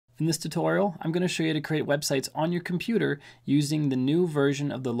In this tutorial, I'm going to show you to create websites on your computer using the new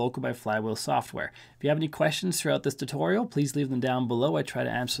version of the Local by Flywheel software. If you have any questions throughout this tutorial, please leave them down below. I try to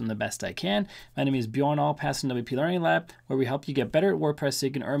answer them the best I can. My name is Bjorn Allpass from WP Learning Lab, where we help you get better at WordPress so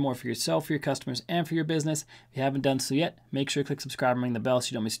you can earn more for yourself, for your customers, and for your business. If you haven't done so yet, make sure to click subscribe and ring the bell so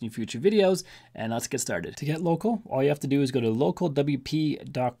you don't miss any future videos. And let's get started. To get local, all you have to do is go to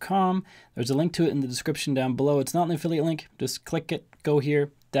localwp.com. There's a link to it in the description down below. It's not an affiliate link. Just click it, go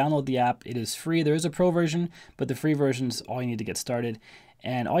here. Download the app. It is free. There is a pro version, but the free version is all you need to get started.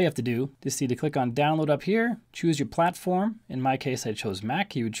 And all you have to do is to click on download up here, choose your platform. In my case, I chose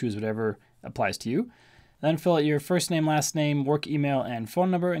Mac. You would choose whatever applies to you. Then fill out your first name, last name, work email, and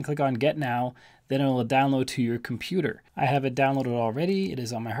phone number, and click on Get Now. Then it will download to your computer. I have it downloaded already. It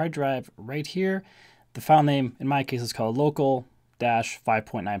is on my hard drive right here. The file name, in my case, is called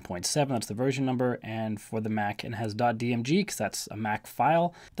local-5.9.7. That's the version number. And for the Mac, it has .dmg because that's a Mac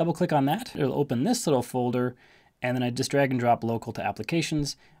file. Double click on that. It'll open this little folder. And then I just drag and drop local to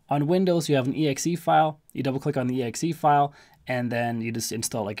applications. On Windows, you have an exe file. You double click on the exe file, and then you just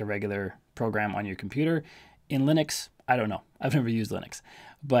install like a regular program on your computer. In Linux, I don't know. I've never used Linux.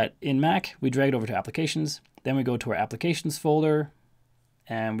 But in Mac, we drag it over to applications. Then we go to our applications folder,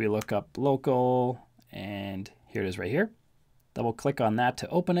 and we look up local, and here it is right here. Double click on that to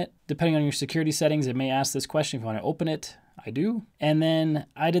open it. Depending on your security settings, it may ask this question if you want to open it. I do. And then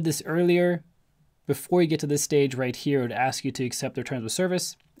I did this earlier. Before you get to this stage right here, it would ask you to accept their terms of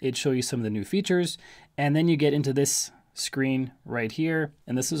service. It'd show you some of the new features. And then you get into this screen right here.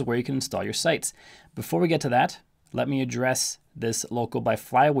 And this is where you can install your sites. Before we get to that, let me address this Local by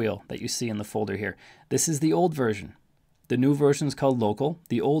Flywheel that you see in the folder here. This is the old version. The new version is called Local.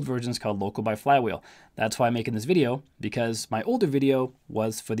 The old version is called Local by Flywheel. That's why I'm making this video, because my older video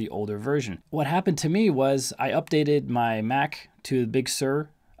was for the older version. What happened to me was I updated my Mac to the Big Sur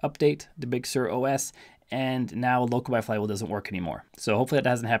update, the Big Sur OS, and now Local by Flywheel doesn't work anymore. So hopefully that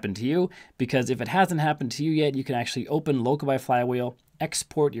hasn't happened to you, because if it hasn't happened to you yet, you can actually open Local by Flywheel,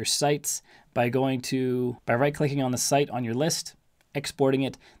 export your sites by right-clicking on the site on your list, exporting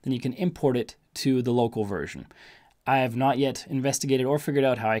it, then you can import it to the local version. I have not yet investigated or figured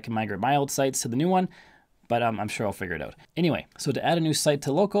out how I can migrate my old sites to the new one, but I'm sure I'll figure it out. Anyway, so to add a new site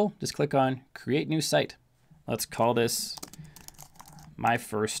to local, just click on Create New Site. Let's call this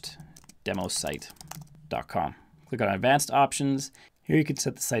myfirstdemosite.com. Click on Advanced Options. Here you can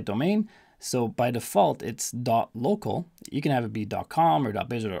set the site domain. So by default, it's .local. You can have it be .com or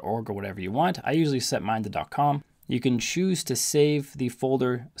 .biz or .org or whatever you want. I usually set mine to .com. You can choose to save the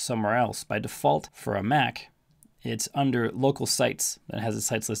folder somewhere else. By default, for a Mac, it's under local sites. It has the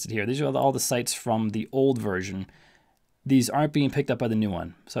sites listed here. These are all the sites from the old version. These aren't being picked up by the new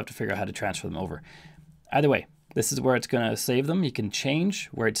one, so I have to figure out how to transfer them over. Either way, this is where it's going to save them. You can change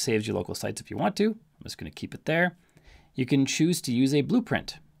where it saves your local sites if you want to. I'm just going to keep it there. You can choose to use a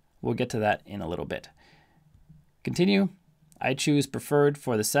blueprint. We'll get to that in a little bit. Continue. I choose preferred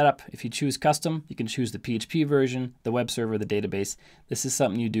for the setup. If you choose custom, you can choose the PHP version, the web server, the database. This is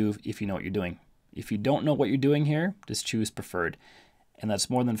something you do if you know what you're doing. If you don't know what you're doing here, just choose preferred, and that's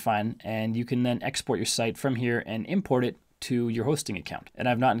more than fine. And you can then export your site from here and import it to your hosting account. And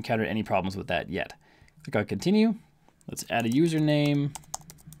I've not encountered any problems with that yet. Click on continue. Let's add a username.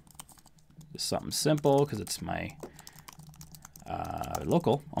 Just something simple because it's my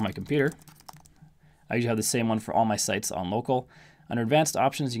local on my computer. I usually have the same one for all my sites on local. Under advanced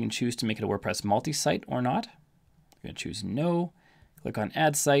options, you can choose to make it a WordPress multi-site or not. I'm going to choose no. Click on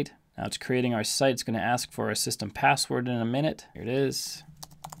add site. Now it's creating our site. It's going to ask for our system password in a minute. Here it is.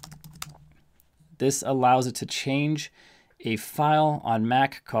 This allows it to change a file on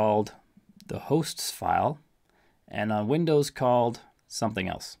Mac called the hosts file, and on Windows called something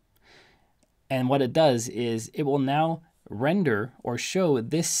else. And what it does is it will now render or show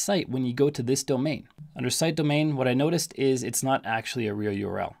this site when you go to this domain. Under site domain, what I noticed is it's not actually a real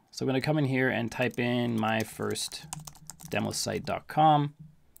URL. So I'm going to come in here and type in myfirstdemosite.com.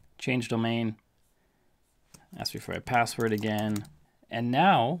 Change domain, ask me for a password again. And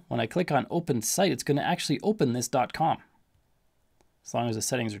now when I click on open site, it's going to actually open this .com. As long as the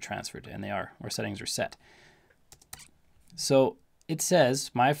settings are transferred, and they are, or settings are set. So it says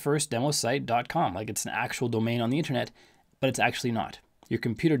myfirstdemosite.com, like it's an actual domain on the internet, but it's actually not. Your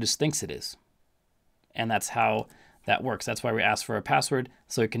computer just thinks it is. And that's how that works. That's why we ask for a password,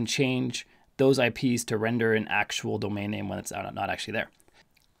 so it can change those IPs to render an actual domain name when it's not actually there.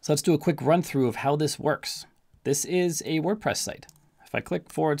 So let's do a quick run through of how this works. This is a WordPress site. If I click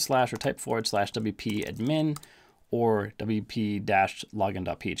 / or type / WP admin or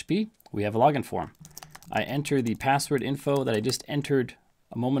WP-login.php, we have a login form. I enter the password info that I just entered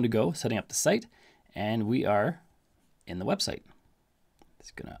a moment ago setting up the site, and we are in the website.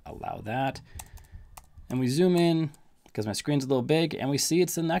 It's going to allow that. And we zoom in because my screen's a little big, and we see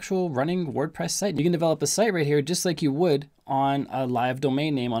it's an actual running WordPress site. You can develop a site right here just like you would on a live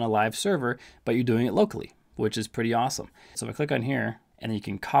domain name on a live server, but you're doing it locally, which is pretty awesome. So if I click on here, and you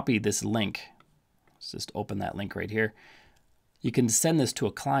can copy this link, let's just open that link right here. You can send this to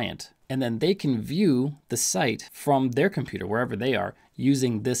a client, and then they can view the site from their computer, wherever they are,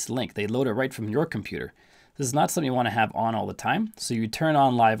 using this link. They load it right from your computer. This is not something you want to have on all the time. So you turn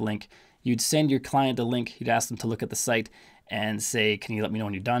on live link, you'd send your client a link, you'd ask them to look at the site and say, can you let me know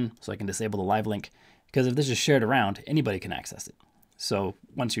when you're done so I can disable the live link? Because if this is shared around, anybody can access it. So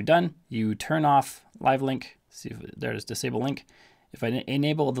once you're done, you turn off live link, see if there's disable link. If I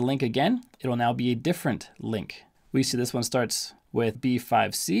enable the link again, it will now be a different link. We see this one starts with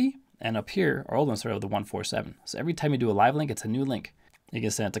B5C, and up here, our old one started with the 147. So every time you do a live link, it's a new link. You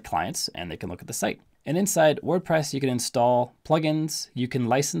can send it to clients and they can look at the site. And inside WordPress, you can install plugins. You can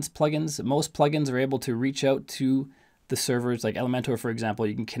license plugins. Most plugins are able to reach out to the servers, like Elementor, for example.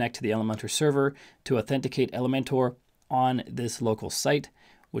 You can connect to the Elementor server to authenticate Elementor on this local site,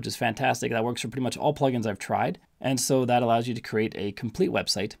 which is fantastic. That works for pretty much all plugins I've tried. And so that allows you to create a complete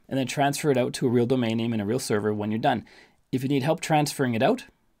website and then transfer it out to a real domain name and a real server when you're done. If you need help transferring it out,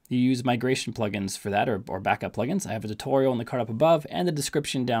 you use migration plugins for that, or backup plugins. I have a tutorial in the card up above and the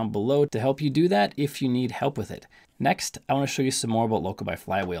description down below to help you do that if you need help with it. Next, I want to show you some more about Local by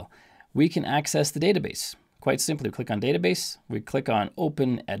Flywheel. We can access the database. Quite simply, we click on database, we click on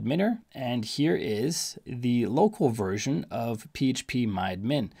open adminer, and here is the local version of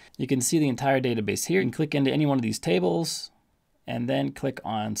phpMyAdmin. You can see the entire database here. You can click into any one of these tables and then click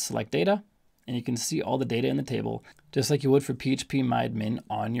on select data, and you can see all the data in the table, just like you would for phpMyAdmin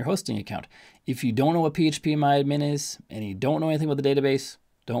on your hosting account. If you don't know what phpMyAdmin is and you don't know anything about the database,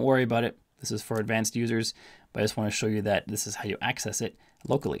 don't worry about it. This is for advanced users, but I just want to show you that this is how you access it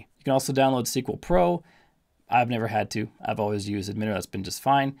locally. You can also download SQL Pro. I've never had to. I've always used Adminer. That's been just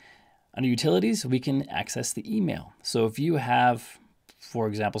fine. Under utilities, we can access the email. So if you have, for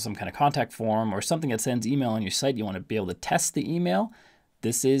example, some kind of contact form or something that sends email on your site, you want to be able to test the email,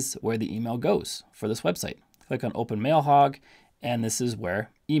 this is where the email goes for this website. Click on Open Mailhog, and this is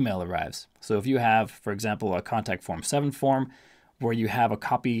where email arrives. So if you have, for example, a contact form 7 form where you have a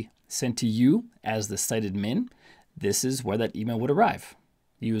copy sent to you as the site admin, this is where that email would arrive.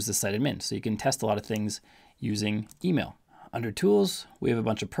 You as the site admin. So you can test a lot of things using email. Under tools, we have a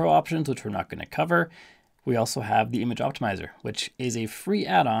bunch of pro options, which we're not going to cover. We also have the image optimizer, which is a free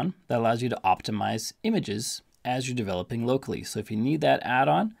add-on that allows you to optimize images as you're developing locally. So if you need that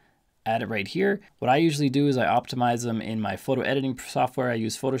add-on, add it right here. What I usually do is I optimize them in my photo editing software. I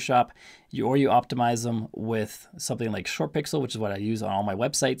use Photoshop, or you optimize them with something like ShortPixel, which is what I use on all my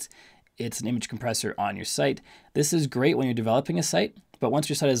websites. It's an image compressor on your site. This is great when you're developing a site, but once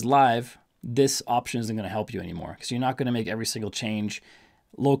your site is live, this option isn't going to help you anymore because you're not going to make every single change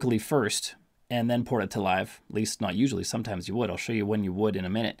locally first and then port it to live, at least not usually. Sometimes you would. I'll show you when you would in a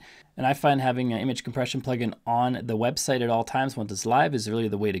minute. And I find having an image compression plugin on the website at all times once it's live is really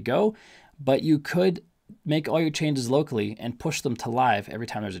the way to go. But you could make all your changes locally and push them to live every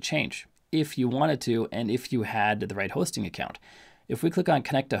time there's a change if you wanted to and if you had the right hosting account. If we click on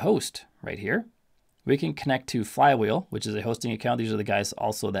Connect to Host right here, we can connect to Flywheel, which is a hosting account. These are the guys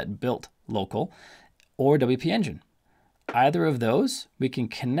also that built Local, or WP Engine. Either of those, we can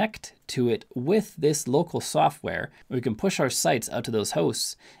connect to it with this local software. We can push our sites out to those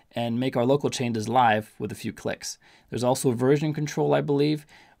hosts and make our local changes live with a few clicks. There's also version control, I believe,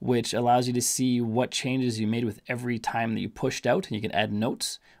 which allows you to see what changes you made with every time that you pushed out. And you can add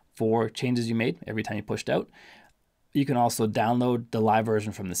notes for changes you made every time you pushed out. You can also download the live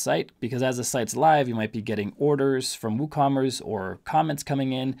version from the site, because as the site's live, you might be getting orders from WooCommerce or comments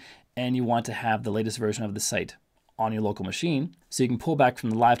coming in, and you want to have the latest version of the site on your local machine. So you can pull back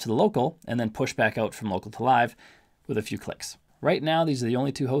from the live to the local and then push back out from local to live with a few clicks. Right now, these are the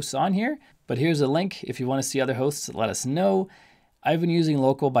only 2 hosts on here, but here's a link. If you want to see other hosts, let us know. I've been using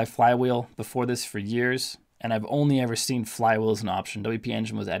Local by Flywheel before this for years, and I've only ever seen Flywheel as an option. WP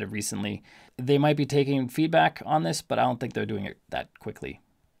Engine was added recently. They might be taking feedback on this, but I don't think they're doing it that quickly.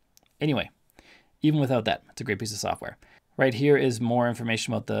 Anyway, even without that, it's a great piece of software. Right here is more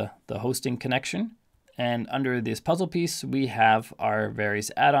information about the hosting connection. And under this puzzle piece, we have our various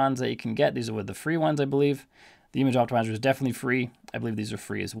add-ons that you can get. These are with the free ones, I believe. The image optimizer is definitely free. I believe these are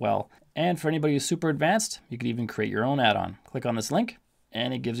free as well. And for anybody who's super advanced, you could even create your own add-on. Click on this link,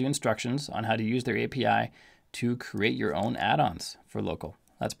 and it gives you instructions on how to use their API to create your own add-ons for Local.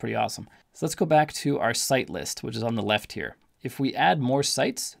 That's pretty awesome. So let's go back to our site list, which is on the left here. If we add more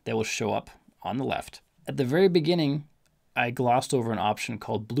sites, they will show up on the left. At the very beginning, I glossed over an option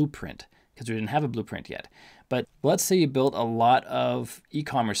called Blueprint because we didn't have a blueprint yet. But let's say you built a lot of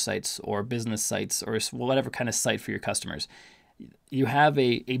e-commerce sites or business sites or whatever kind of site for your customers. You have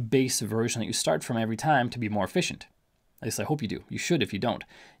a base version that you start from every time to be more efficient. At least I hope you do. You should if you don't.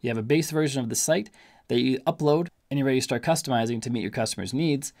 You have a base version of the site that you upload and you're ready to start customizing to meet your customers'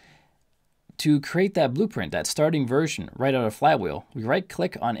 needs. To create that blueprint, that starting version right out of Flywheel, we right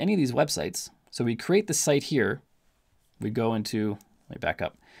click on any of these websites. So we create the site here. We go into, let me back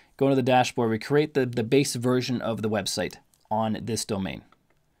up, go into the dashboard, we create the base version of the website on this domain,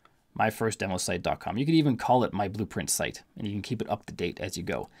 myfirstdemosite.com. You could even call it my blueprint site and you can keep it up to date as you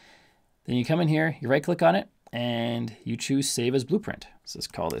go. Then you come in here, you right click on it and you choose save as blueprint. So let's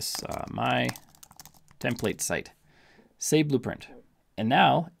call this my template site, save blueprint. And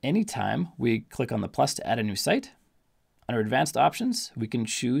now anytime we click on the plus to add a new site, under advanced options, we can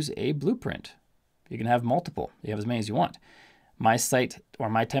choose a blueprint. You can have multiple, you have as many as you want. My site or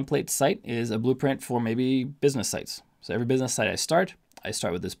my template site is a blueprint for maybe business sites. So every business site I start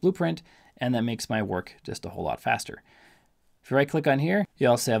with this blueprint and that makes my work just a whole lot faster. If you right click on here, you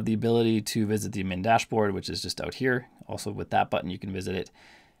also have the ability to visit the admin dashboard, which is just out here. Also with that button, you can visit it.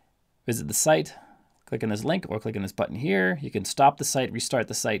 Visit the site, click on this link or click on this button here. You can stop the site, restart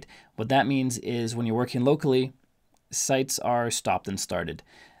the site. What that means is when you're working locally, sites are stopped and started.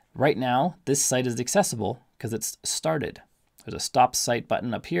 Right now, this site is accessible because it's started. There's a stop site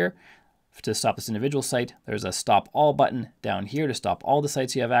button up here to stop this individual site. There's a stop all button down here to stop all the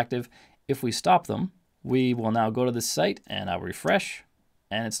sites you have active. If we stop them, we will now go to this site and I'll refresh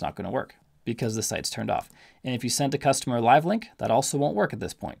and it's not going to work because the site's turned off. And if you sent a customer a live link, that also won't work at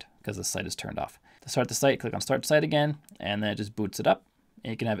this point because the site is turned off. To start the site, click on start site again, and then it just boots it up.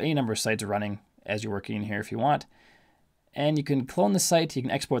 And you can have any number of sites running as you're working in here if you want. And you can clone the site, you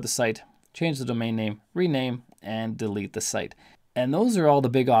can export the site, change the domain name, rename, and delete the site. And those are all the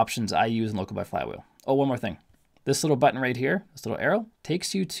big options I use in Local by Flywheel. Oh, one more thing. This little button right here, this little arrow,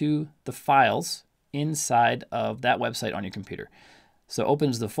 takes you to the files inside of that website on your computer. So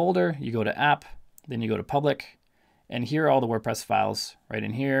opens the folder, you go to app, then you go to public, and here are all the WordPress files right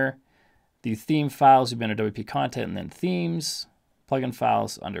in here. The theme files, you've been under WP content and then themes, plugin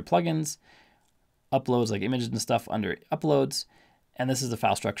files under plugins, uploads like images and stuff under uploads, and this is the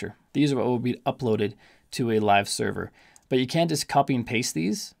file structure. These are what will be uploaded to a live server. But you can't just copy and paste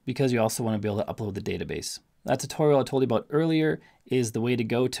these because you also want to be able to upload the database. That tutorial I told you about earlier is the way to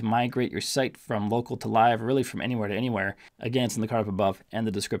go to migrate your site from local to live, or really from anywhere to anywhere. Again, it's in the card up above and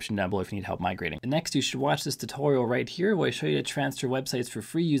the description down below if you need help migrating. And next, you should watch this tutorial right here where I show you to transfer websites for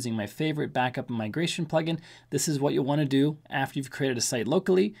free using my favorite backup and migration plugin. This is what you'll want to do after you've created a site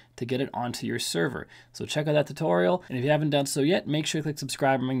locally to get it onto your server. So check out that tutorial. And if you haven't done so yet, make sure to click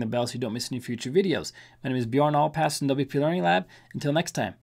subscribe and ring the bell so you don't miss any future videos. My name is Bjorn Allpass from WP Learning Lab. Until next time.